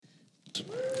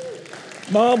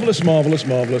Marvelous, marvelous,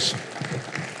 marvelous.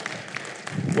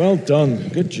 Well done.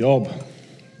 Good job.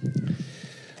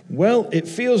 Well, it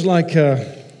feels like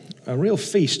a real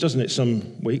feast, doesn't it,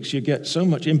 some weeks? You get so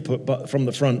much input from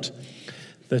the front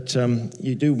that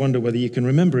you do wonder whether you can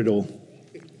remember it all.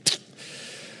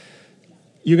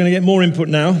 You're going to get more input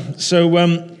now. So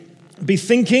be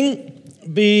thinking,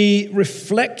 be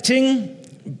reflecting,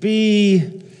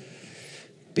 be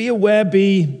aware,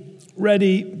 be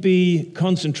ready, be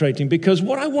concentrating. Because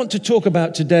what I want to talk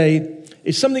about today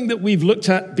is something that we've looked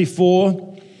at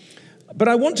before, but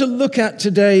I want to look at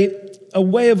today a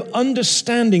way of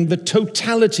understanding the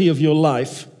totality of your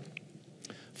life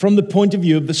from the point of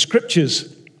view of the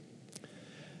Scriptures.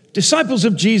 Disciples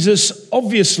of Jesus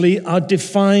obviously are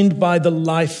defined by the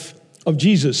life of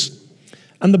Jesus.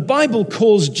 And the Bible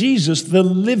calls Jesus the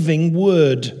living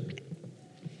Word.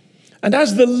 And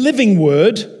as the living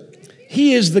Word,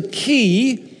 He is the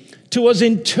key to us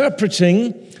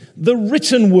interpreting the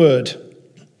written Word.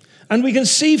 And we can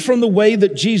see from the way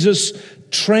that Jesus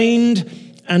trained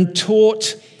and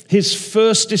taught His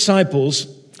first disciples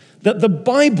that the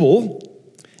Bible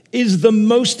is the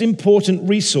most important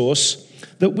resource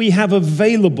that we have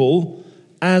available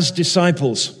as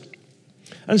disciples.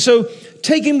 And so,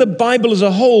 taking the Bible as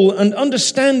a whole and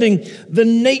understanding the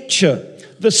nature,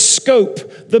 the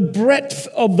scope, the breadth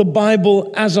of the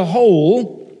Bible as a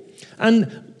whole,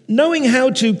 and knowing how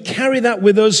to carry that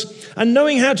with us, and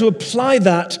knowing how to apply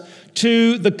that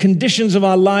to the conditions of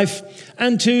our life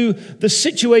and to the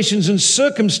situations and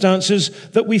circumstances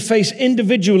that we face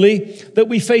individually, that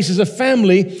we face as a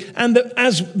family, and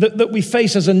that we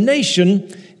face as a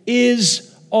nation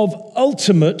is of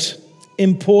ultimate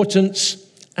importance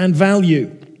and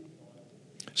value.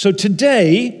 So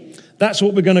today, that's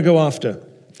what we're going to go after.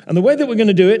 And the way that we're going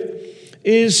to do it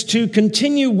is to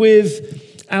continue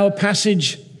with our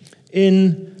passage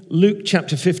in Luke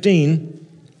chapter 15.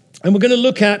 And we're going to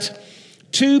look at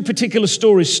two particular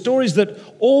stories that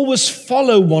always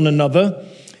follow one another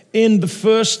in the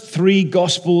first three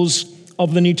Gospels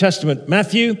of the New Testament.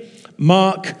 Matthew,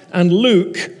 Mark, and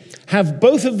Luke have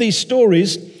both of these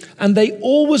stories, and they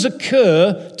always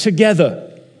occur together.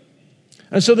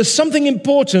 And so there's something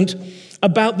important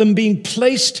about them being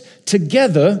placed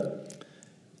together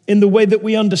in the way that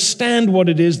we understand what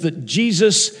it is that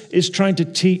Jesus is trying to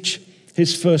teach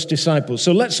His first disciples.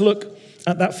 So let's look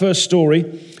at that first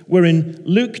story. We're in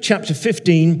Luke chapter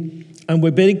 15, and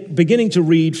we're beginning to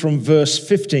read from verse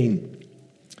 15.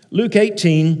 Luke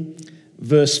 18,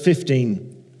 verse 15.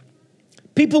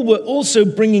 People were also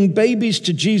bringing babies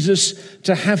to Jesus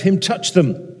to have Him touch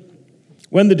them.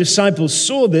 When the disciples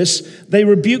saw this, they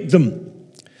rebuked them.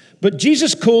 But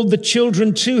Jesus called the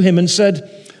children to Him and said,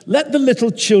 "Let the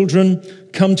little children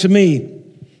come to me,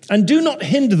 and do not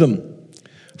hinder them,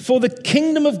 for the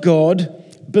kingdom of God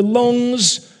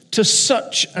belongs to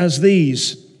such as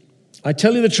these. I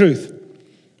tell you the truth,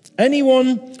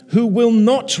 anyone who will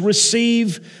not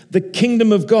receive the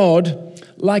kingdom of God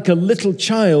like a little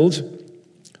child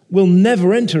will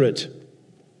never enter it."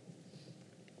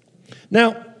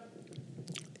 Now,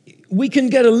 we can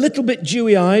get a little bit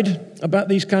dewy-eyed about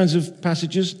these kinds of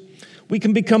passages. We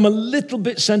can become a little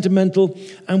bit sentimental,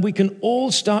 and we can all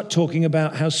start talking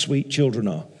about how sweet children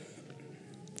are.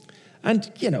 And,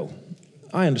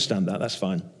 I understand that, that's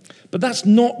fine. But that's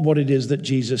not what it is that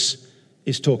Jesus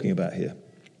is talking about here.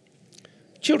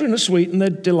 Children are sweet and they're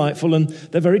delightful and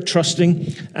they're very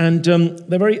trusting and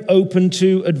they're very open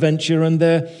to adventure and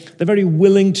they're very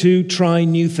willing to try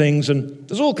new things. And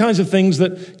there's all kinds of things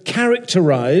that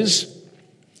characterize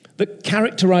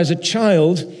a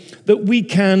child that we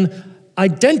can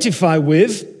identify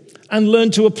with and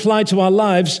learn to apply to our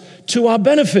lives to our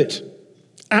benefit.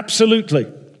 Absolutely.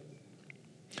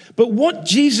 But what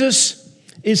Jesus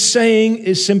is saying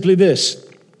is simply this,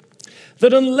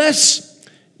 that unless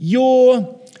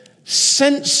your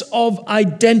sense of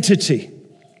identity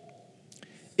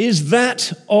is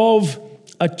that of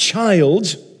a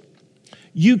child,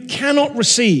 you cannot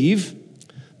receive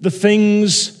the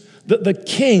things that the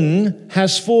King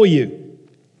has for you.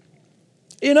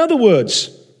 In other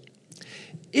words,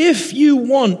 if you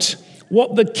want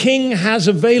what the King has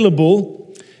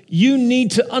available, you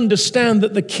need to understand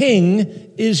that the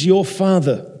King is your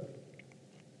Father.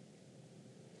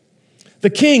 The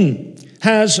King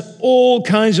has all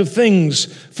kinds of things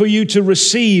for you to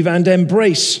receive and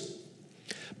embrace.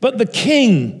 But the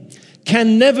King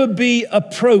can never be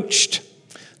approached.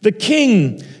 The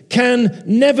King can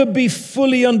never be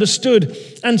fully understood.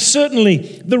 And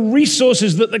certainly the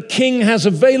resources that the King has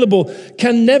available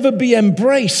can never be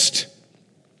embraced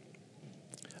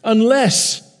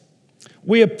unless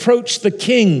we approach the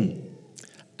King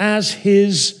as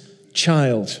his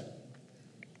child.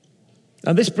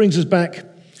 Now this brings us back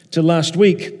to last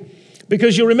week,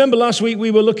 because you'll remember last week we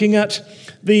were looking at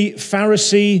the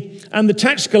Pharisee and the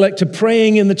tax collector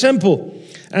praying in the temple.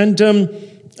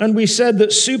 And we said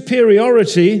that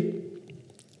superiority,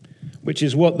 which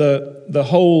is what the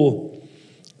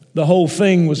whole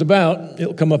thing was about,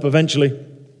 it'll come up eventually.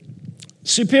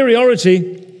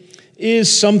 Superiority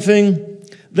is something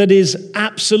that is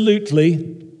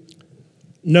absolutely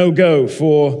no-go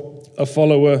for a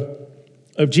follower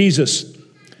of Jesus.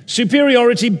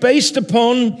 Superiority based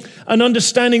upon an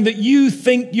understanding that you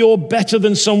think you're better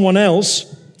than someone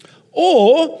else,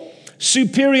 or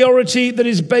superiority that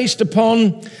is based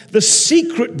upon the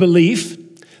secret belief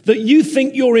that you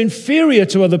think you're inferior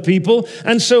to other people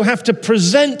and so have to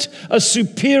present a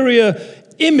superior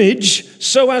image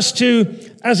so as to,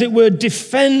 as it were,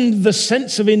 defend the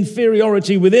sense of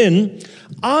inferiority within.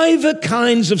 Either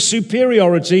kinds of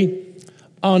superiority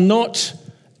are not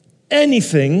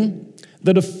anything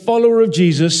that a follower of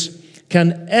Jesus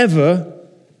can ever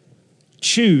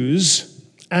choose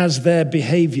as their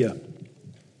behavior.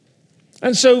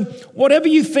 And so, whatever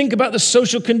you think about the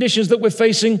social conditions that we're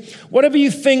facing, whatever you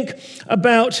think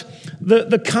about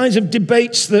the kinds of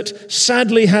debates that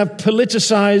sadly have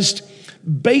politicized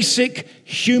basic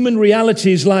human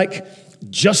realities like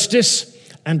justice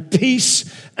and peace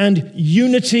and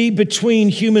unity between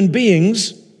human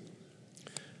beings,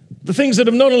 the things that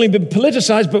have not only been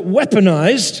politicized but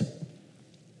weaponized,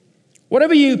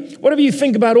 whatever you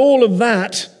think about all of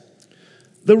that,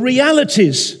 the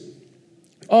realities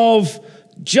of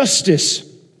justice,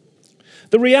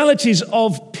 the realities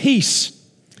of peace,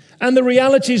 and the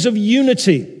realities of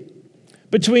unity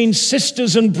between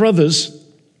sisters and brothers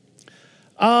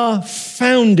are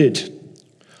founded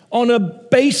on a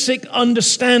basic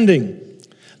understanding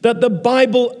that the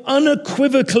Bible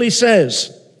unequivocally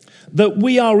says that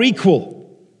we are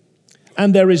equal,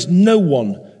 and there is no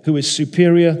one who is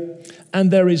superior,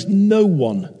 and there is no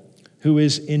one who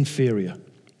is inferior.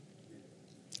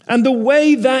 And the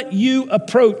way that you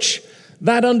approach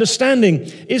that understanding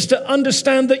is to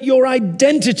understand that your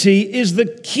identity is the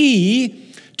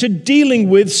key to dealing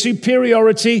with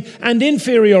superiority and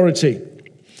inferiority.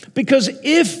 Because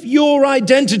if your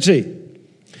identity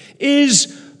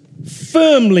is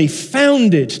firmly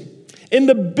founded in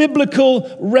the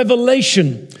biblical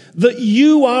revelation that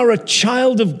you are a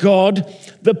child of God,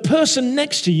 the person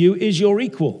next to you is your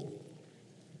equal.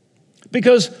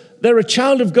 Because they're a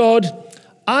child of God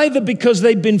either because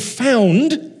they've been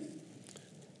found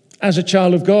as a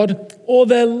child of God or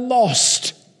they're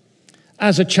lost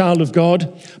as a child of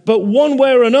God. But one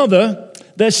way or another,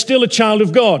 they're still a child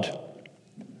of God.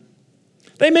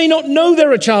 They may not know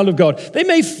they're a child of God. They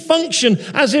may function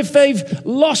as if they've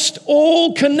lost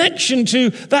all connection to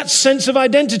that sense of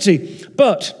identity.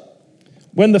 But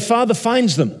when the Father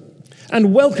finds them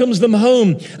and welcomes them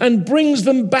home and brings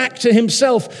them back to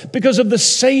himself because of the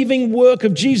saving work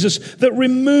of Jesus that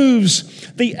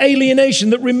removes the alienation,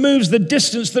 that removes the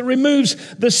distance, that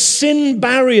removes the sin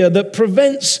barrier that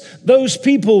prevents those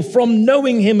people from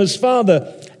knowing him as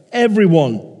Father,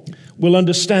 everyone will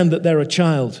understand that they're a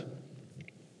child.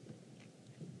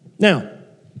 Now,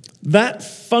 that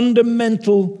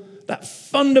fundamental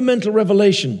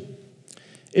revelation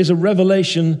is a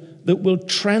revelation that will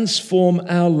transform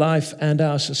our life and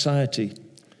our society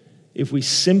if we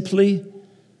simply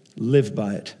live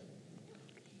by it.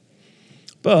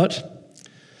 But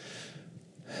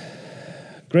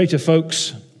greater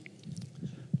folks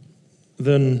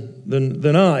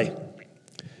than I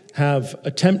have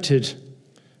attempted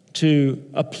to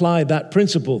apply that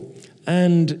principle,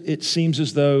 and it seems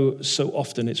as though so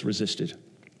often it's resisted.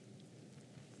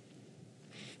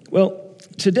 Well,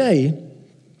 today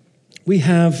we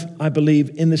have, I believe,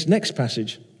 in this next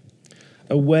passage,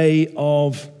 a way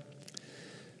of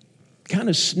kind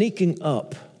of sneaking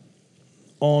up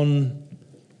on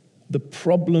the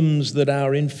problems that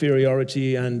our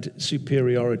inferiority and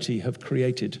superiority have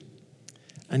created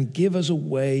and give us a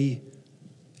way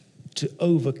to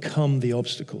overcome the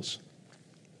obstacles.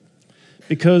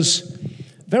 Because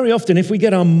very often, if we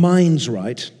get our minds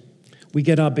right, we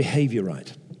get our behavior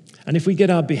right. And if we get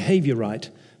our behavior right,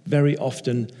 very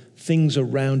often things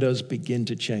around us begin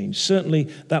to change. Certainly,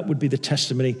 that would be the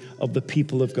testimony of the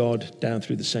people of God down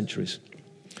through the centuries.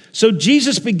 So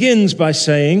Jesus begins by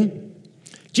saying,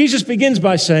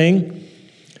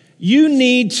 you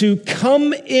need to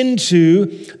come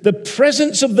into the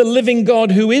presence of the living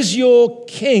God who is your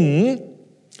King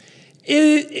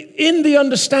in the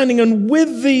understanding and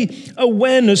with the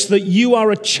awareness that you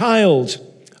are a child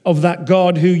of that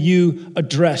God who you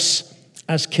address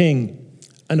as King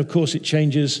And of course, it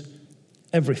changes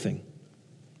everything.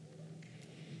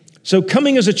 So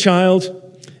coming as a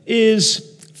child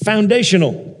is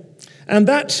foundational. And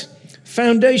that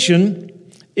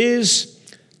foundation is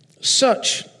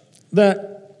such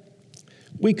that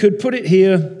we could put it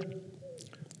here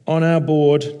on our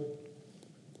board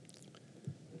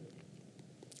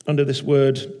under this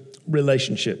word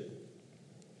relationship.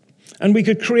 And we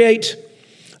could create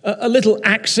a little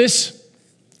axis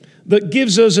that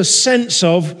gives us a sense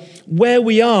of where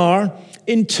we are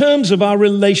in terms of our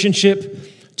relationship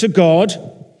to God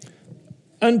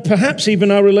and perhaps even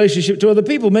our relationship to other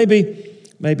people. Maybe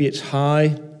it's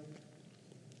high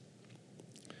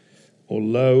or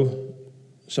low.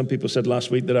 Some people said last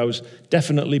week that I was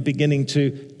definitely beginning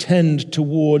to tend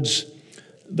towards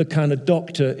the kind of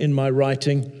doctor in my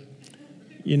writing,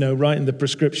 writing the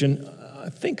prescription. I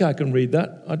think I can read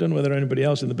that. I don't know whether anybody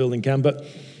else in the building can, but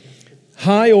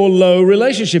high or low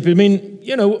relationship. I mean,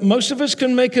 most of us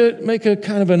can make a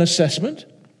kind of an assessment.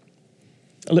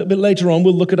 A little bit later on,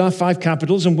 we'll look at our 5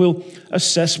 capitals and we'll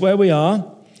assess where we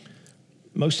are.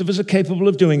 Most of us are capable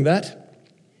of doing that.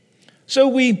 So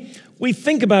we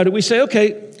think about it. We say,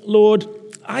 okay, Lord,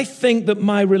 I think that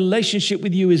my relationship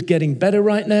with you is getting better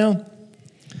right now.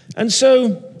 And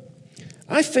so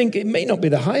I think it may not be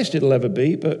the highest it'll ever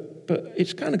be, but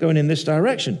it's kind of going in this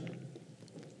direction.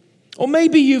 Or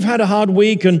maybe you've had a hard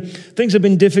week and things have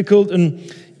been difficult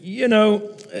and,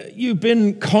 you've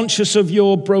been conscious of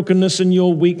your brokenness and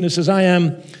your weakness, as I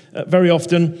am very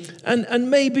often.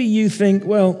 And maybe you think,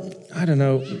 well, I don't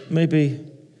know, maybe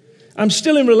I'm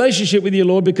still in relationship with you,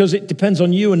 Lord, because it depends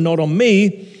on you and not on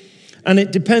me. And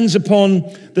it depends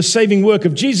upon the saving work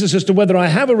of Jesus as to whether I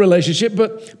have a relationship,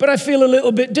 but I feel a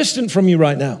little bit distant from you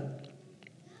right now.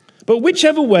 But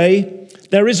whichever way,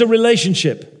 there is a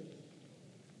relationship.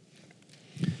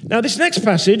 Now, this next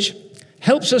passage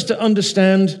helps us to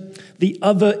understand the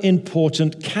other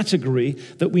important category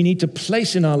that we need to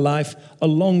place in our life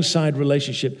alongside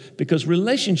relationship, because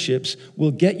relationships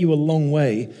will get you a long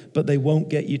way, but they won't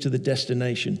get you to the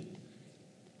destination.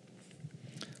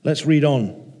 Let's read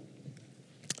on.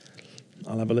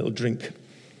 I'll have a little drink.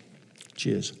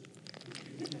 Cheers.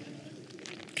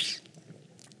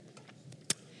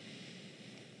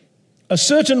 A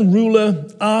certain ruler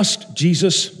asked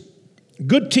Jesus,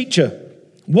 "Good teacher,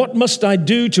 what must I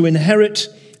do to inherit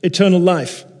eternal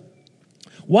life?"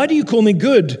 "Why do you call me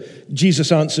good?"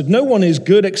 Jesus answered. "No one is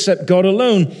good except God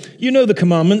alone. You know the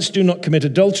commandments: do not commit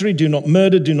adultery, do not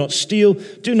murder, do not steal,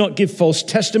 do not give false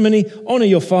testimony, honor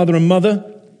your father and mother.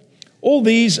 All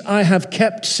these I have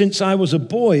kept since I was a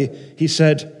boy," he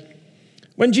said.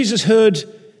 When Jesus heard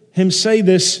him say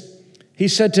this, he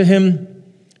said to him,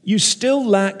 "You still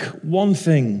lack one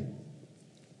thing.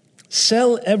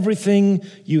 Sell everything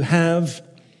you have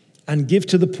and give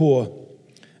to the poor,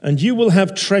 and you will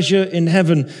have treasure in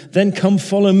heaven. Then come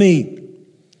follow me."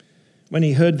 When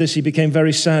he heard this, he became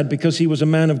very sad because he was a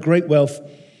man of great wealth.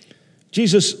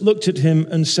 Jesus looked at him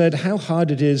and said, "How hard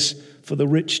it is for the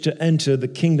rich to enter the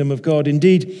kingdom of God.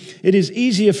 Indeed, it is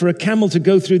easier for a camel to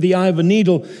go through the eye of a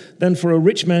needle than for a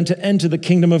rich man to enter the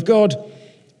kingdom of God."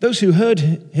 Those who heard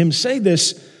him say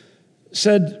this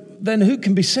said, "Then who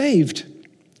can be saved?"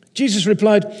 Jesus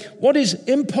replied, What is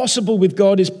impossible with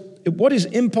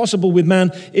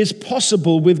man is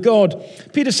possible with God."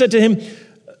 Peter said to him,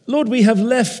 "Lord, we have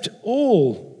left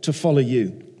all to follow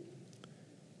you."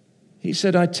 He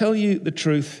said, "I tell you the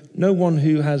truth, no one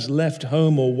who has left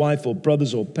home or wife or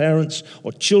brothers or parents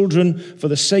or children for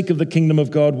the sake of the kingdom of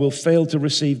God will fail to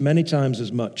receive many times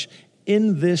as much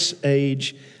in this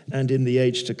age and in the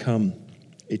age to come,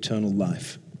 eternal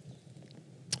life."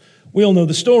 We all know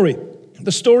the story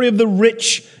of the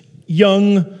rich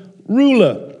young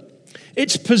ruler.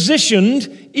 It's positioned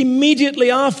immediately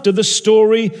after the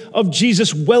story of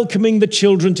Jesus welcoming the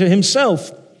children to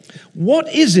himself.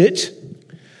 What is it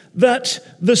that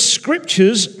the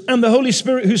scriptures and the Holy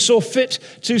Spirit, who saw fit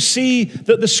to see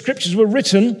that the scriptures were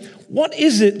written, what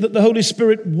is it that the Holy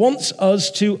Spirit wants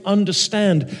us to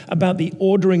understand about the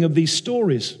ordering of these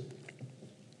stories?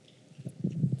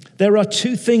 There are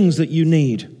 2 things that you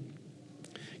need.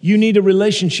 You need a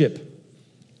relationship,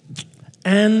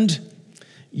 and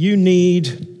you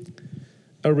need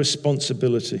a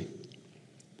responsibility.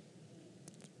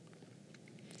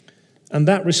 And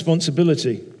that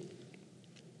responsibility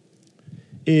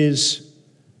is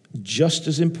just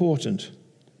as important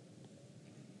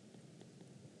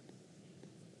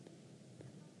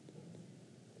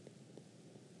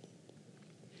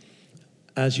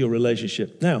as your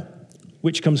relationship. Now,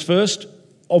 which comes first?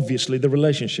 Obviously, the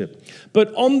relationship.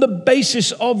 But on the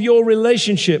basis of your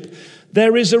relationship,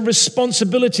 there is a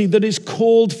responsibility that is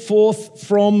called forth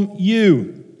from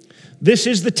you. This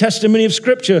is the testimony of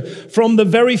Scripture from the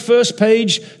very first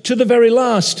page to the very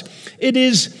last. It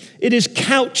is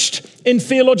couched in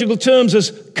theological terms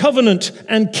as covenant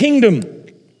and kingdom.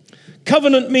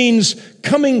 Covenant means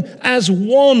coming as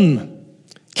one.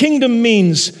 Kingdom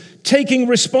means taking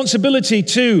responsibility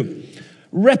to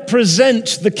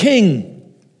represent the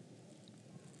King.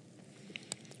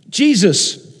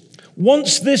 Jesus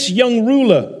wants this young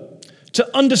ruler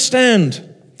to understand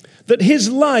that his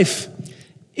life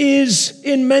is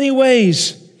in many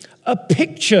ways a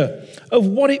picture of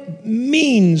what it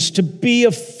means to be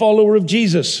a follower of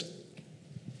Jesus.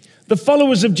 The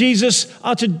followers of Jesus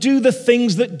are to do the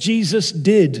things that Jesus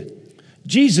did.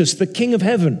 Jesus, the King of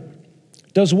heaven,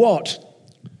 does what?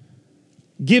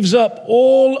 Gives up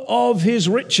all of his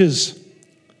riches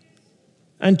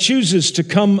and chooses to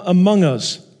come among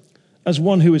us as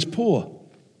one who is poor.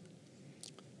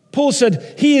 Paul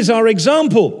said, he is our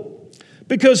example,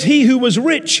 because he who was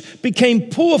rich became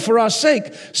poor for our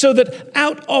sake, so that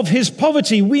out of his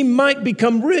poverty we might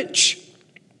become rich.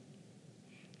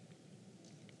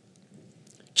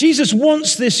 Jesus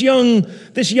wants this young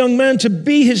man to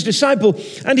be his disciple,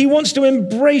 and he wants to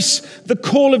embrace the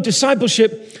call of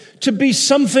discipleship to be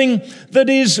something that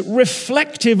is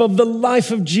reflective of the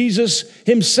life of Jesus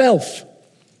himself.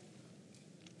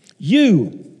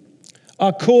 You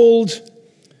are called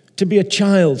to be a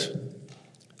child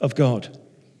of God.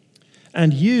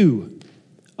 And you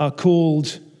are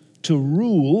called to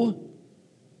rule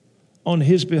on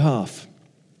his behalf.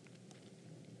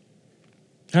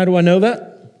 How do I know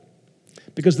that?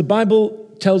 Because the Bible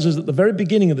tells us at the very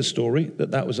beginning of the story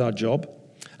that was our job,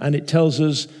 and it tells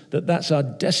us that that's our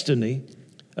destiny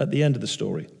at the end of the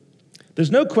story. There's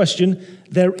no question,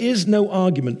 there is no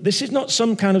argument. This is not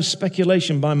some kind of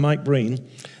speculation by Mike Breen.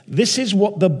 This is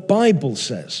what the Bible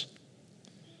says.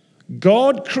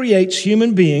 God creates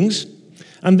human beings,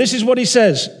 and this is what he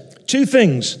says. Two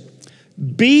things.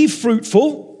 Be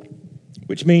fruitful,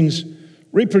 which means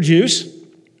reproduce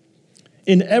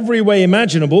in every way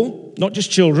imaginable, not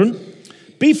just children.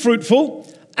 Be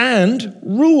fruitful and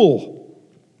rule.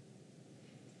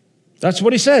 That's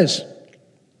what he says.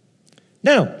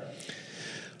 Now,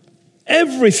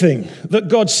 everything that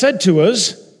God said to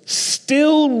us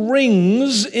still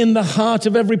rings in the heart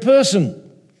of every person.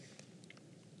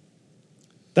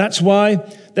 That's why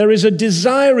there is a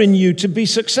desire in you to be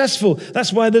successful.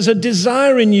 That's why there's a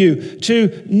desire in you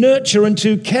to nurture and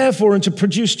to care for and to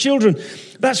produce children.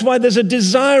 That's why there's a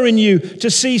desire in you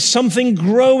to see something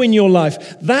grow in your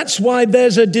life. That's why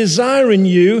there's a desire in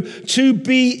you to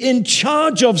be in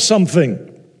charge of something.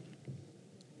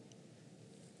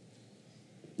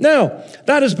 Now,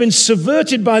 that has been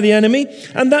subverted by the enemy,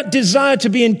 and that desire to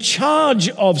be in charge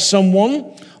of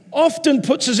someone often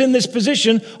puts us in this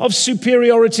position of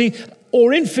superiority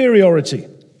or inferiority.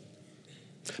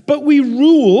 But we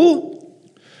rule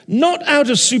not out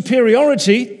of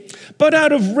superiority, but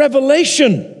out of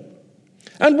revelation.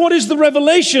 And what is the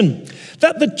revelation?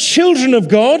 That the children of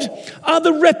God are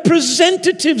the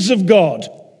representatives of God.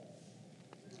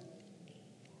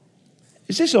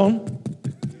 Is this on?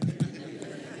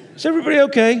 Is everybody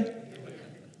okay?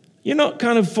 You're not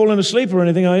kind of falling asleep or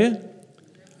anything, are you?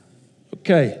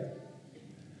 Okay.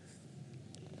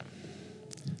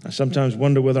 I sometimes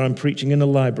wonder whether I'm preaching in a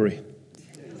library.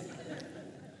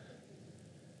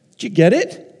 Do you get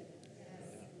it?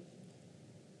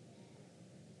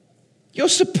 You're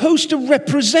supposed to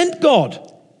represent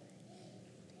God.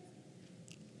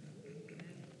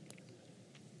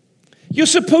 You're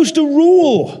supposed to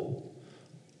rule.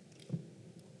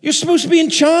 You're supposed to be in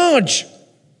charge.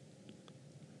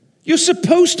 You're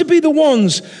supposed to be the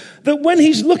ones that when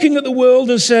he's looking at the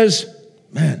world and says,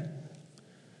 man,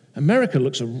 America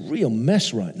looks a real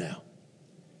mess right now.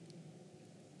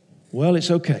 Well, it's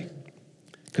okay,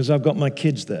 because I've got my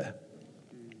kids there.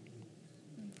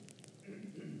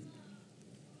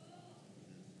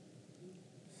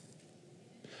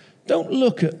 Don't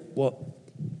look at what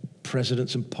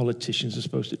presidents and politicians are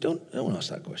supposed to do. Don't ask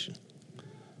that question.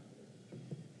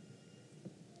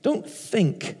 Don't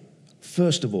think,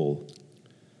 first of all,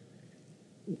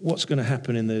 what's going to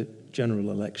happen in the general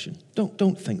election.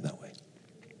 Don't think that way.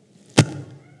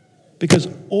 Because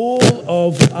all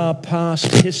of our past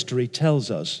history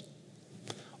tells us,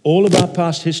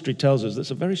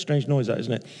 that's a very strange noise, that,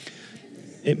 isn't it?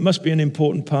 It must be an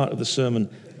important part of the sermon.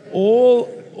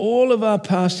 All of our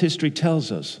past history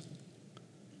tells us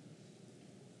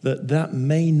that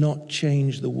may not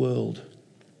change the world,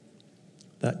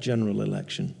 that general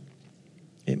election.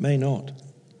 It may not.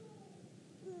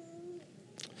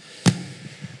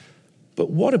 But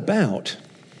what about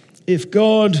if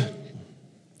God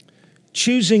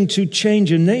choosing to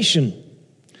change a nation,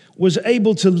 was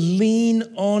able to lean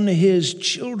on his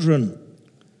children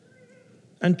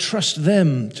and trust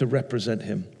them to represent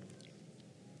him.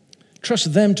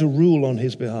 Trust them to rule on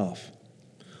his behalf.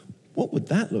 What would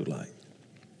that look like?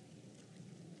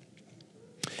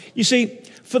 You see,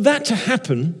 for that to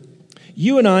happen,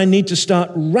 you and I need to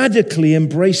start radically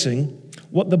embracing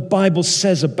what the Bible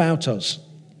says about us.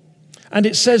 And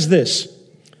it says this,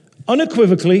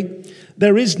 unequivocally,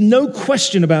 there is no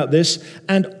question about this,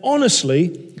 and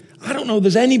honestly, I don't know if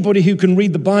there's anybody who can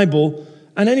read the Bible,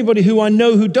 and anybody who I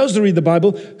know who does read the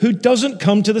Bible, who doesn't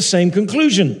come to the same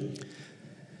conclusion.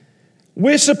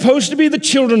 We're supposed to be the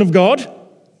children of God,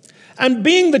 and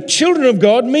being the children of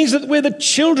God means that we're the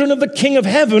children of the King of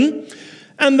Heaven,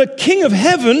 and the King of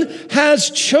Heaven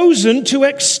has chosen to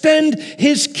extend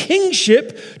his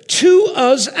kingship to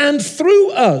us and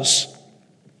through us.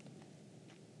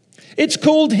 It's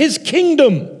called his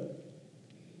kingdom.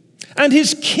 And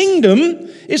his kingdom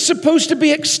is supposed to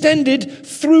be extended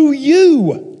through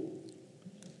you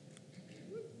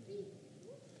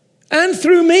and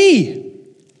through me.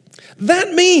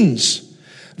 That means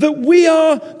that we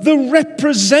are the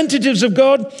representatives of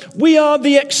God. We are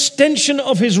the extension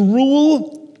of his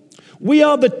rule. We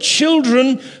are the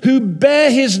children who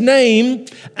bear his name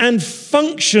and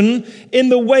function in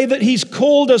the way that he's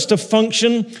called us to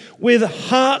function, with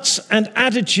hearts and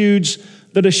attitudes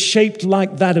that are shaped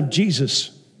like that of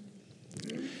Jesus.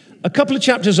 A couple of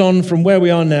chapters on from where we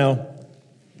are now,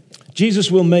 Jesus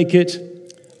will make it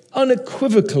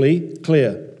unequivocally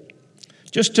clear.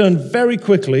 Just turn very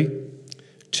quickly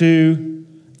to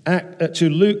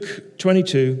Luke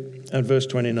 22 and verse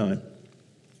 29.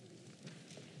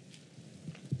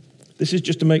 This is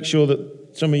just to make sure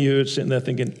that some of you are sitting there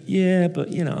thinking, yeah, but,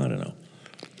 I don't know.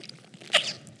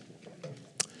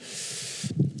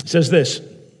 It says this.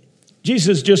 Jesus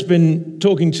has just been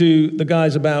talking to the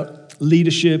guys about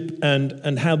leadership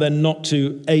and how they're not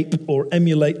to ape or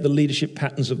emulate the leadership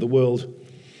patterns of the world.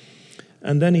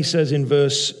 And then he says in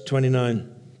verse 29,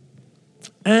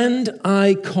 and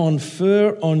I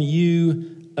confer on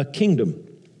you a kingdom,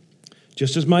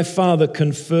 just as my Father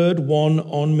conferred one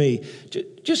on me.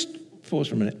 Just pause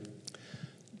for a minute.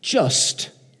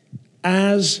 Just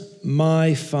as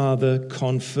my Father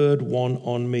conferred one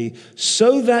on me,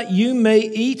 so that you may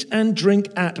eat and drink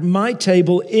at my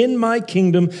table in my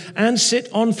kingdom and sit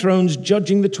on thrones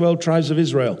judging the 12 tribes of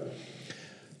Israel.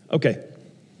 Okay.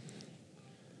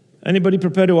 Anybody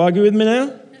prepared to argue with me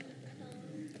now?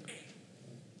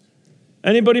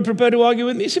 Anybody prepared to argue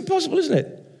with me? It's impossible, isn't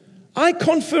it? I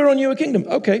confer on you a kingdom.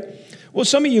 Okay. Well,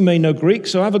 some of you may know Greek,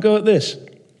 so have a go at this.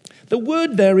 The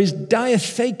word there is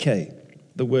diatheke,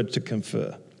 the word to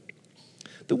confer.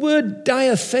 The word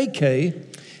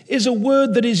diatheke is a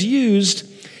word that is used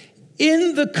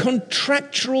in the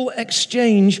contractual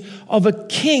exchange of a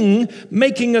king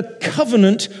making a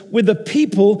covenant with a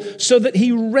people so that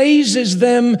he raises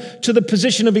them to the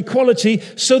position of equality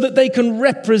so that they can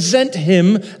represent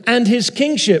him and his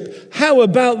kingship. How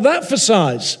about that for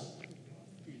size?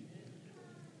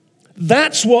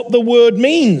 That's what the word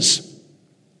means.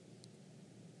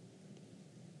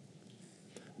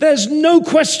 There's no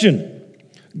question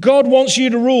God wants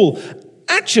you to rule.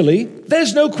 Actually,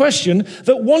 there's no question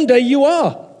that one day you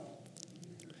are.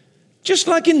 Just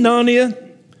like in Narnia.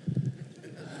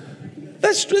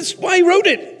 That's why he wrote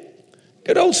it.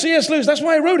 Good old C.S. Lewis, that's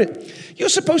why he wrote it. You're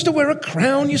supposed to wear a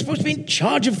crown. You're supposed to be in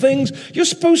charge of things. You're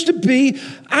supposed to be,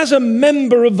 as a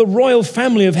member of the royal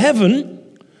family of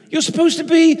heaven, you're supposed to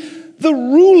be the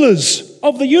rulers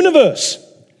of the universe.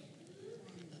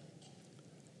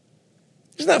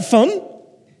 Isn't that fun?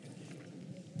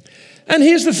 And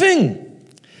here's the thing.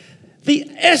 The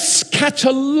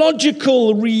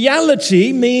eschatological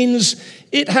reality means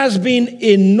it has been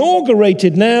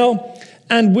inaugurated now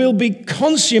and will be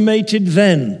consummated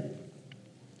then.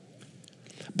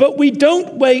 But we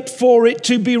don't wait for it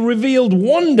to be revealed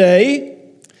one day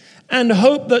and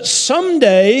hope that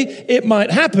someday it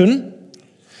might happen,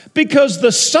 because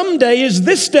the someday is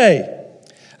this day.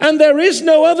 And there is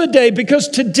no other day, because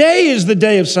today is the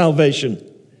day of salvation.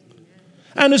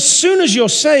 And as soon as you're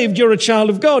saved, you're a child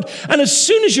of God. And as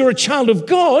soon as you're a child of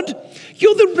God,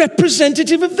 you're the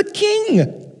representative of the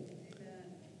King.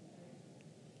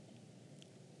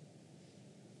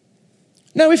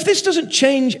 Now, if this doesn't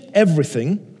change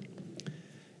everything,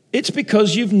 it's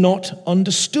because you've not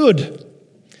understood.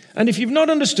 And if you've not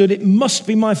understood, it must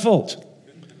be my fault.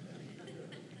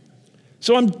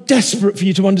 So I'm desperate for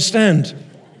you to understand.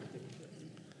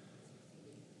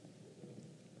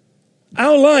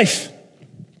 Our life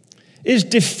is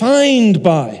defined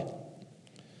by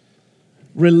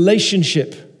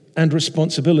relationship and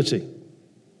responsibility.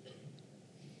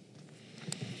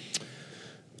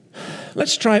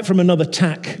 Let's try it from another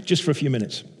tack just for a few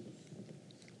minutes.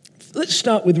 Let's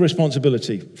start with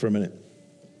responsibility for a minute.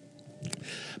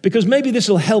 Because maybe this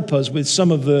will help us with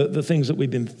some of the things that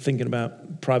we've been thinking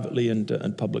about privately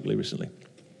and publicly recently.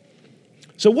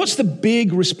 So what's the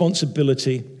big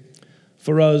responsibility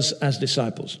for us as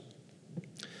disciples?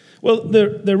 Well,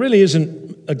 there really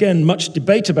isn't, again, much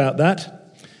debate about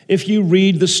that. If you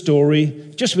read the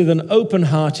story just with an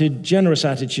open-hearted, generous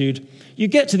attitude, you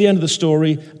get to the end of the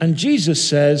story and Jesus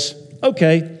says,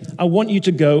 okay, I want you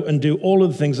to go and do all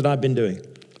of the things that I've been doing.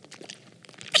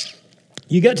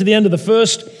 You get to the end of the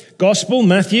first gospel,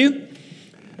 Matthew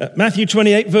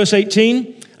 28, verse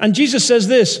 18, and Jesus says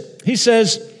this. He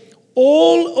says,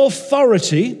 all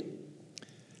authority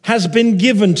has been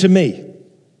given to me.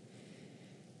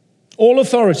 All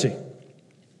authority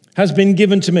has been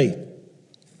given to me.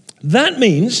 That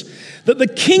means that the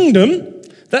kingdom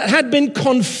that had been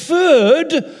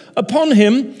conferred upon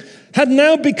him had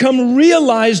now become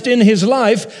realized in his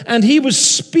life, and he was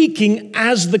speaking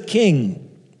as the king.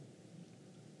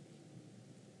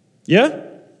 Yeah?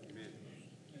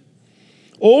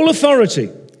 All authority.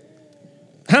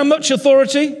 How much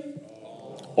authority?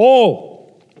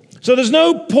 All. So there's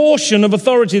no portion of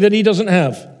authority that he doesn't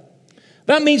have.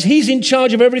 That means he's in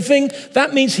charge of everything.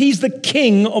 That means he's the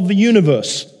king of the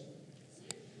universe.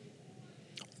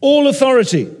 All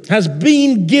authority has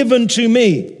been given to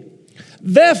me.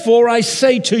 Therefore, I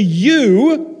say to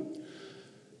you,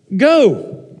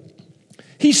 go.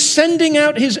 He's sending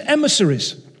out his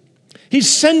emissaries. He's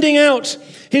sending out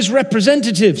his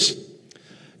representatives.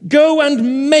 Go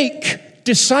and make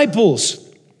disciples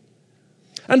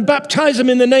and baptize them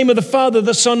in the name of the Father,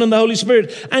 the Son, and the Holy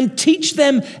Spirit, and teach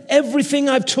them everything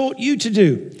I've taught you to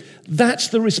do. That's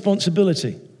the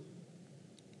responsibility.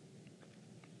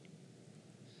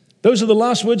 Those are the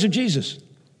last words of Jesus.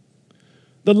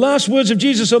 The last words of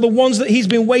Jesus are the ones that he's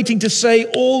been waiting to say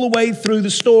all the way through the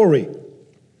story.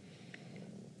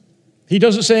 He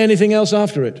doesn't say anything else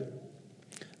after it.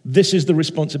 This is the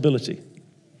responsibility.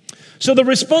 So the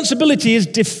responsibility is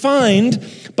defined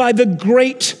by the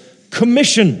Great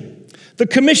Commission, the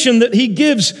commission that he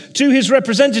gives to his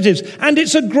representatives. And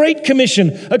it's a great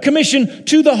commission, a commission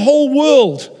to the whole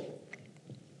world.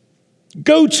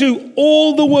 Go to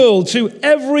all the world, to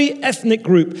every ethnic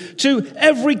group, to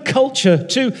every culture,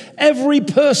 to every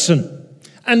person,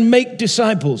 and make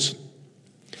disciples.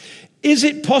 Is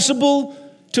it possible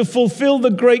to fulfill the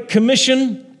Great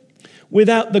Commission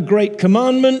without the Great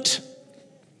Commandment?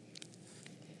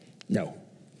 No.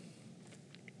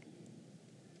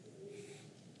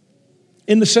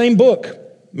 In the same book,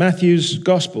 Matthew's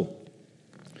Gospel,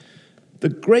 the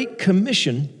Great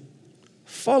Commission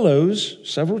follows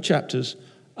several chapters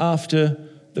after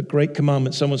the Great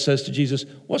Commandment. Someone says to Jesus,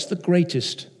 what's the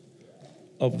greatest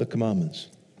of the commandments?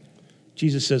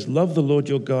 Jesus says, love the Lord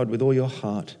your God with all your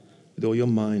heart, with all your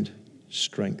mind,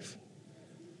 strength,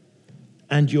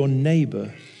 and your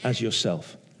neighbor as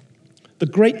yourself. The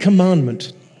Great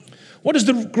Commandment. What does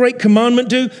the Great Commandment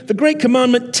do? The Great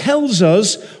Commandment tells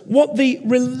us what the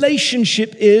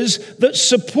relationship is that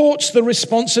supports the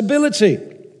responsibility.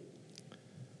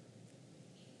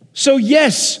 So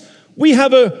yes, we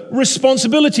have a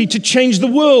responsibility to change the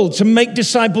world, to make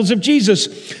disciples of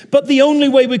Jesus. But the only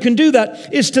way we can do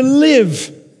that is to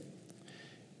live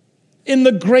in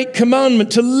the Great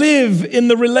Commandment, to live in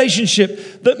the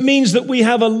relationship that means that we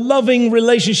have a loving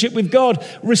relationship with God,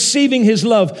 receiving his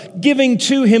love, giving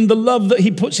to him the love that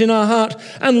he puts in our heart,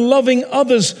 and loving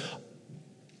others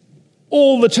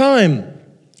all the time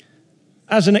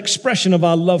as an expression of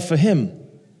our love for him.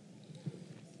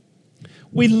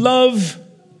 We love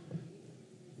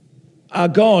our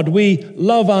God, we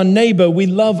love our neighbor, we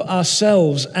love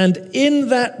ourselves, and in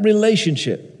that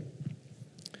relationship,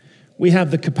 we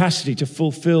have the capacity to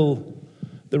fulfill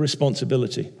the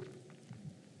responsibility.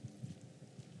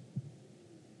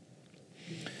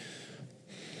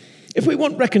 If we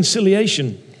want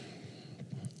reconciliation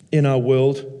in our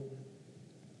world,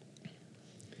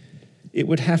 it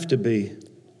would have to be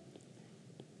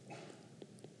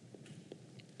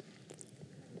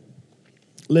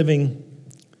living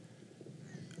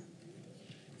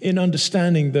in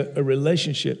understanding that a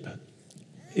relationship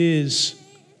is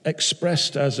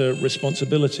expressed as a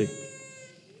responsibility.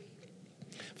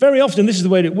 Very often, this is the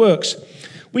way it works.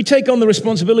 We take on the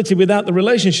responsibility without the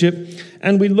relationship,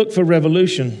 and we look for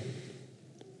revolution.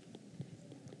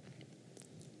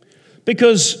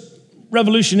 Because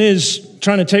revolution is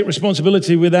trying to take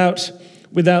responsibility without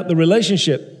the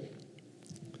relationship.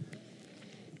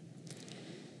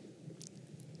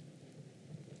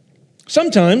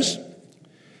 Sometimes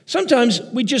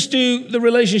we just do the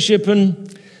relationship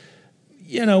and,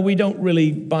 we don't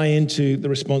really buy into the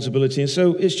responsibility. And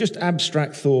so it's just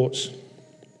abstract thoughts.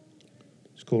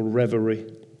 It's called reverie.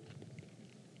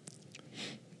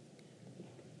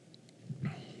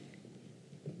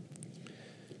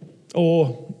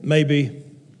 Or maybe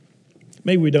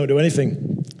we don't do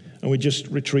anything and we just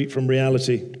retreat from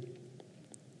reality.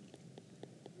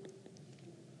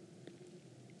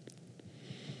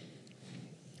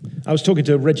 I was talking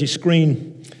to Reggie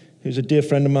Screen, who's a dear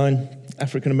friend of mine,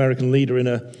 African-American leader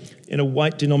in a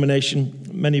white denomination.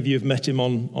 Many of you have met him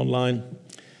online.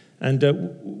 And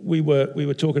we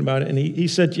were talking about it, and he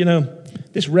said,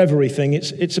 this reverie thing,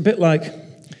 it's a bit like,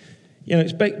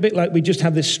 it's a bit like we just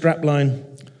have this strapline,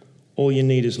 all you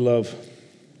need is love.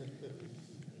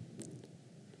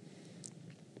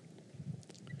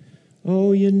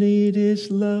 All you need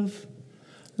is love,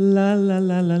 la la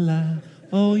la la la.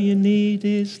 All you need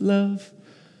is love,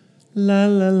 la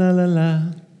la la la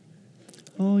la.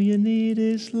 All you need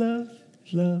is love,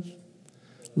 love.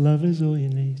 Love is all you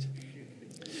need.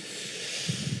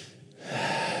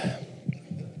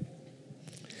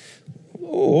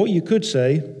 Or you could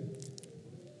say,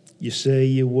 you say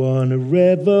you want a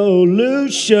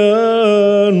revolution.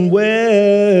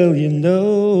 Well,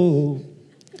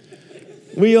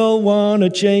 we all want to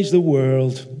change the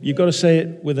world. You've got to say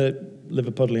it with a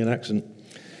Liverpudlian accent.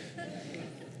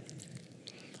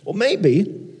 Or maybe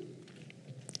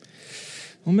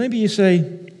you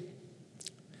say,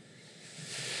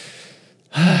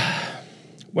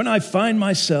 when I find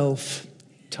myself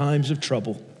times of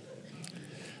trouble,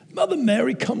 Mother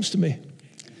Mary comes to me,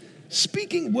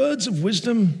 speaking words of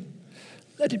wisdom.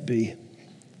 Let it be.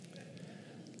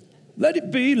 Let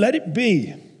it be, let it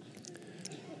be.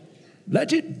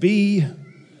 Let it be,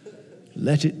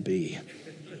 let it be.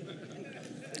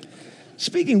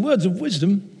 Speaking words of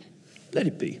wisdom, let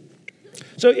it be.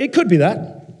 So it could be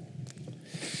that.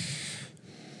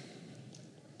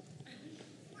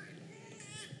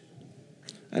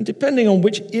 And depending on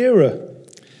which era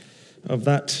of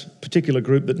that particular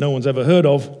group that no one's ever heard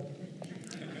of,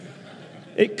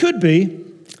 it could be,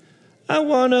 I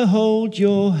want to hold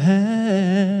your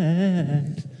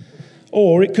hand.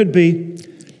 Or it could be,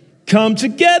 come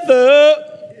together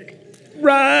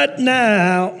right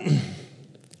now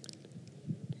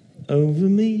over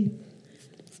me.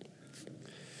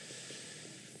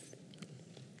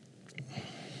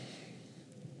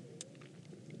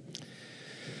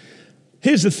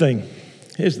 Here's the thing.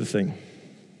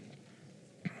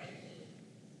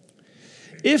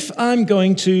 If I'm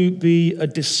going to be a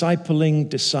discipling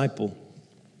disciple,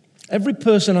 every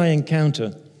person I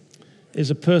encounter is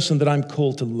a person that I'm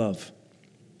called to love.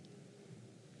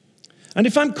 And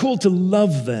if I'm called to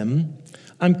love them,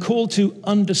 I'm called to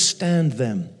understand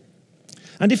them.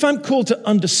 And if I'm called to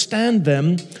understand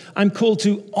them, I'm called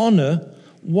to honor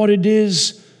what it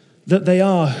is that they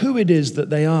are, who it is that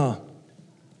they are.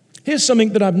 Here's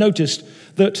something that I've noticed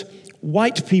that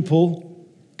white people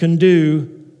can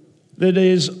do that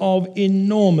is of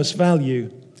enormous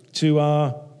value to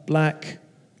our black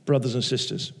brothers and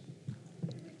sisters.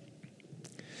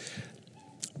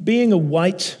 Being a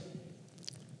white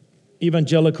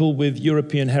evangelical with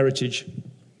European heritage,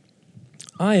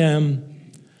 I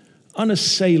am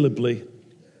unassailably,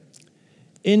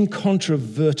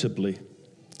 incontrovertibly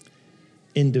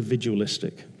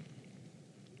individualistic.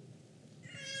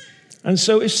 And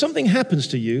so if something happens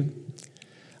to you,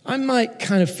 I might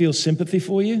kind of feel sympathy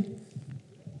for you,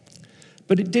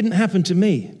 but it didn't happen to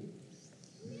me.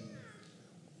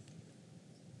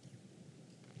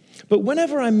 But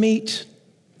whenever I meet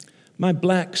my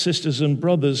black sisters and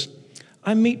brothers,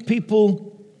 I meet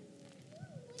people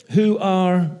who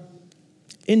are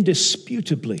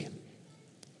indisputably,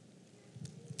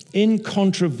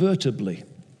 incontrovertibly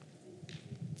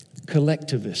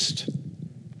collectivist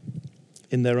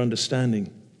in their understanding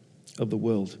of the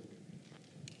world.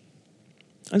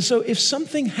 And so if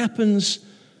something happens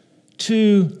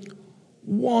to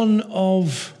one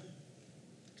of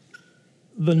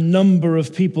the number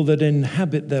of people that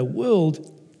inhabit their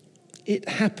world, it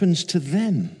happens to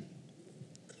them.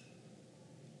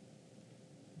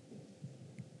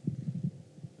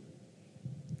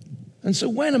 And so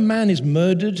when a man is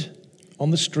murdered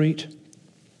on the street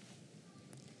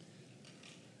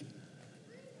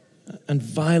and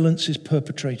violence is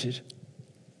perpetrated,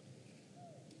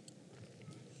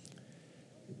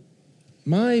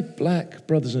 my black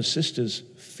brothers and sisters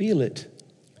feel it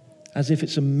as if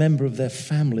it's a member of their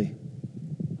family.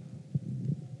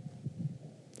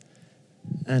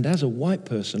 And as a white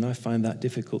person, I find that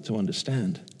difficult to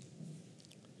understand.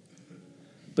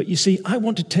 But you see, I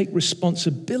want to take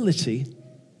responsibility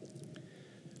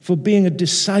for being a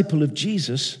disciple of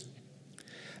Jesus,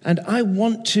 and I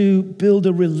want to build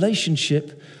a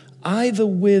relationship either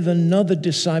with another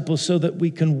disciple so that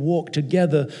we can walk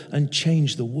together and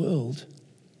change the world,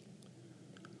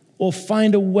 or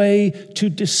find a way to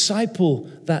disciple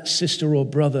that sister or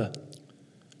brother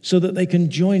so that they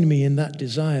can join me in that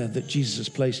desire that Jesus has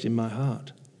placed in my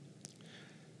heart.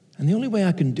 And the only way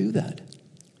I can do that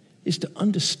is to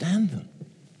understand them,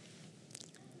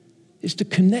 is to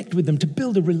connect with them, to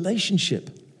build a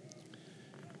relationship.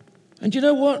 And you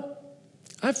know what?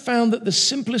 I've found that the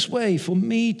simplest way for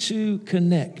me to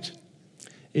connect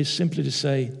is simply to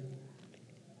say,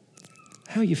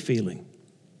 how are you feeling?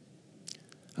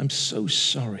 I'm so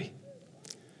sorry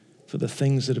for the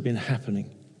things that have been happening.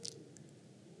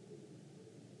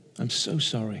 I'm so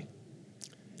sorry.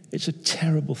 It's a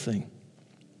terrible thing.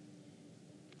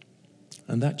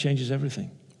 And that changes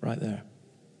everything right there.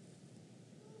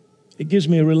 It gives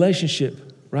me a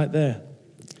relationship right there.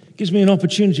 It gives me an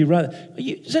opportunity right there.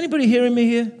 Is anybody hearing me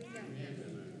here?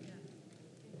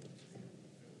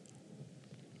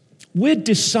 We're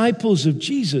disciples of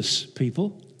Jesus,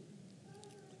 people.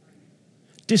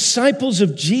 Disciples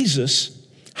of Jesus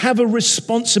have a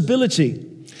responsibility.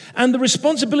 And the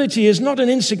responsibility is not an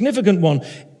insignificant one.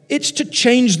 It's to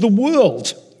change the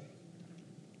world.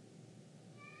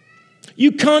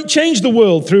 You can't change the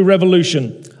world through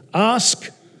revolution. Ask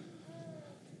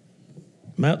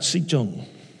Mao Zedong.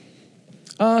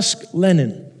 Ask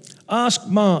Lenin. Ask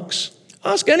Marx.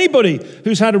 Ask anybody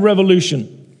who's had a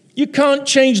revolution. You can't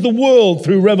change the world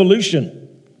through revolution.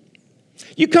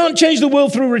 You can't change the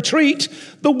world through retreat.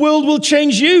 The world will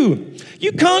change you.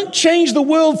 You can't change the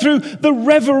world through the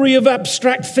reverie of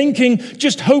abstract thinking,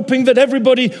 just hoping that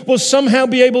everybody will somehow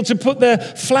be able to put their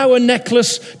flower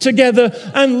necklace together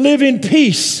and live in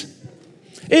peace.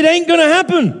 It ain't going to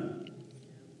happen.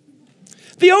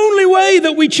 The only way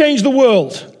that we change the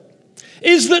world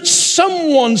is that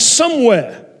someone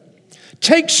somewhere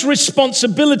takes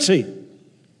responsibility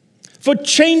for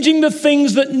changing the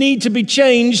things that need to be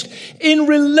changed in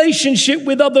relationship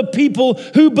with other people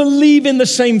who believe in the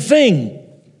same thing.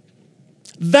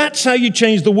 That's how you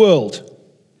change the world.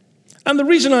 And the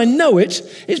reason I know it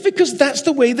is because that's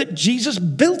the way that Jesus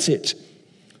built it.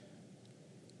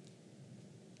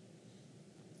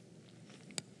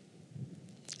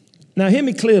 Now, hear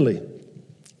me clearly.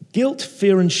 Guilt,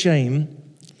 fear, and shame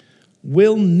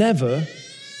will never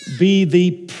be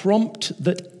the prompt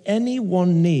that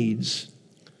anyone needs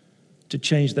to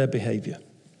change their behavior.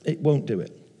 It won't do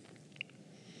it.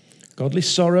 Godly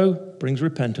sorrow brings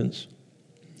repentance,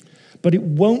 but it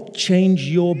won't change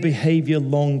your behavior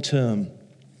long term.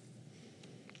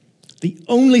 The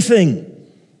only thing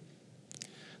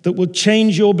that will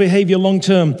change your behavior long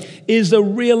term is the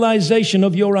realization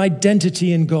of your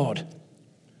identity in God,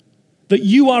 that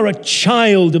you are a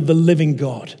child of the living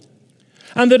God.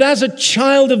 And that as a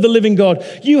child of the living God,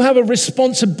 you have a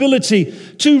responsibility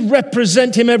to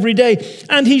represent him every day.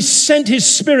 And he's sent his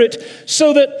Spirit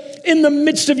so that in the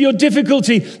midst of your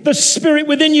difficulty, the Spirit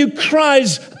within you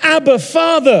cries, Abba,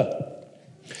 Father.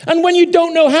 And when you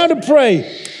don't know how to pray,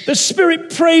 the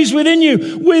Spirit prays within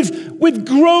you with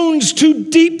groans too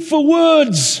deep for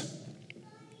words.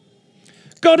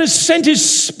 God has sent his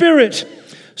Spirit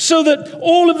so that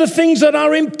all of the things that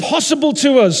are impossible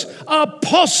to us are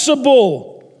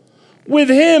possible with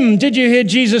him. Did you hear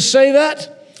Jesus say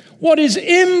that? What is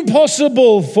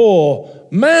impossible for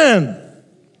man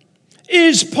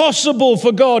is possible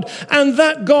for God, and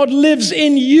that God lives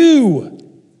in you.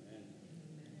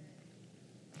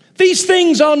 These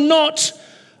things are not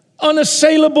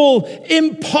unassailable,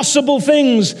 impossible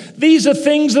things. These are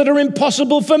things that are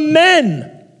impossible for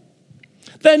men.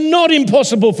 They're not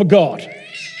impossible for God.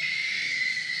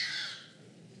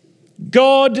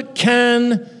 God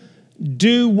can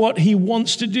do what he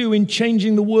wants to do in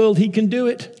changing the world. He can do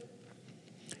it.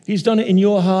 He's done it in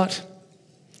your heart.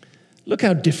 Look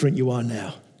how different you are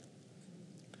now.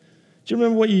 Do you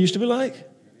remember what you used to be like?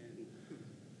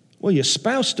 Well, your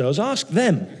spouse does. Ask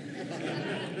them.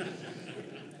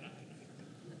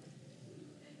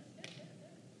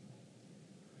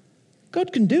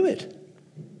 God can do it.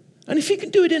 And if he can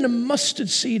do it in a mustard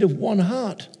seed of one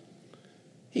heart,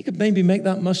 he could maybe make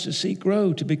that mustard seed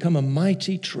grow to become a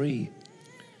mighty tree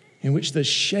in which there's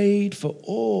shade for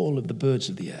all of the birds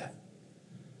of the air.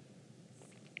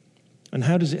 And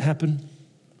how does it happen?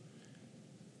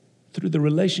 Through the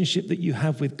relationship that you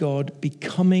have with God,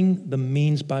 becoming the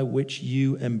means by which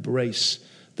you embrace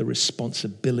the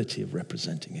responsibility of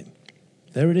representing him.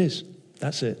 There it is.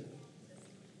 That's it.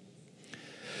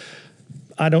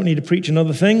 I don't need to preach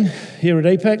another thing here at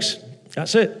Apex.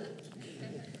 That's it.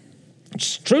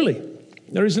 It's truly,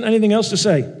 there isn't anything else to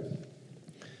say.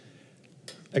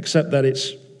 Except that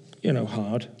it's,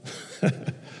 hard.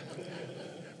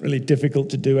 Really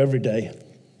difficult to do every day.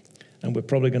 And we're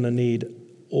probably going to need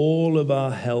all of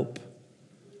our help,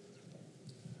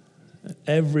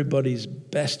 everybody's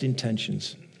best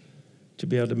intentions to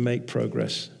be able to make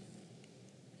progress.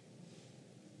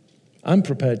 I'm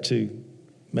prepared to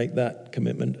make that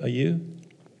commitment. Are you?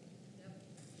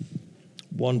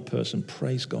 One person,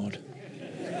 praise God.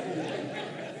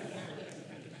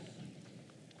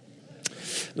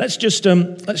 Let's just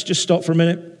stop for a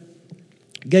minute.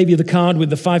 Gave you the card with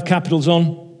the 5 capitals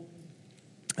on.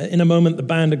 In a moment, the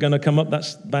band are going to come up.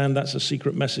 That's a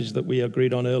secret message that we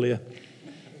agreed on earlier.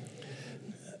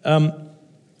 So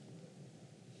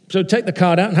take the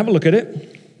card out and have a look at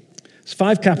it. There's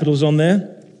 5 capitals on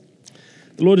there.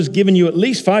 The Lord has given you at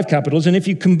least 5 capitals, and if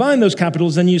you combine those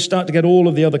capitals, then you start to get all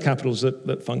of the other capitals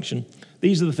that function.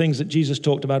 These are the things that Jesus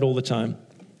talked about all the time.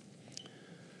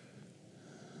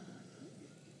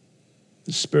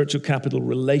 The spiritual capital,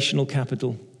 relational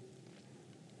capital,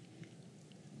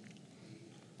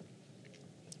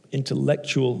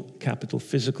 intellectual capital,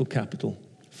 physical capital,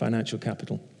 financial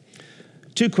capital.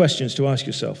 2 questions to ask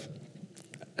yourself.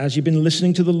 As you've been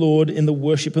listening to the Lord in the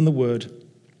worship and the word,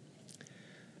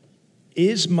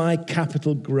 is my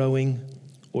capital growing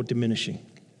or diminishing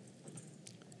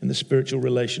in the spiritual,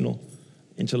 relational,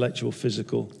 intellectual,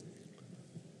 physical,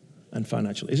 and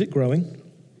financial? Is it growing?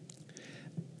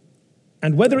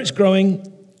 And whether it's growing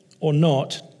or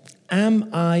not, am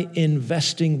I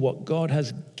investing what God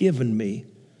has given me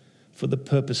for the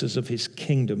purposes of his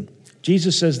kingdom?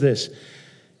 Jesus says this,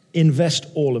 invest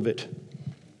all of it.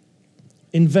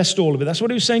 Invest all of it. That's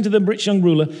what he was saying to the rich young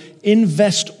ruler.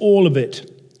 Invest all of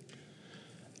it.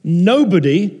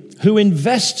 Nobody who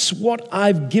invests what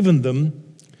I've given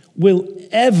them will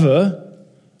ever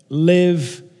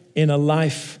live in a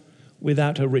life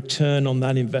without a return on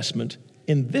that investment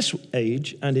in this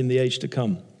age and in the age to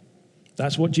come.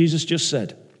 That's what Jesus just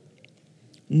said.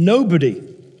 Nobody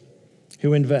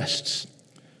who invests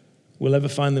will ever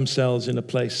find themselves in a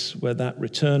place where that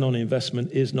return on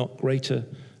investment is not greater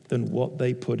than what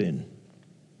they put in.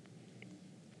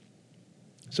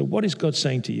 So what is God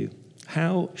saying to you?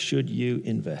 How should you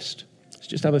invest? Let's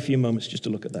just have a few moments just to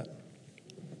look at that.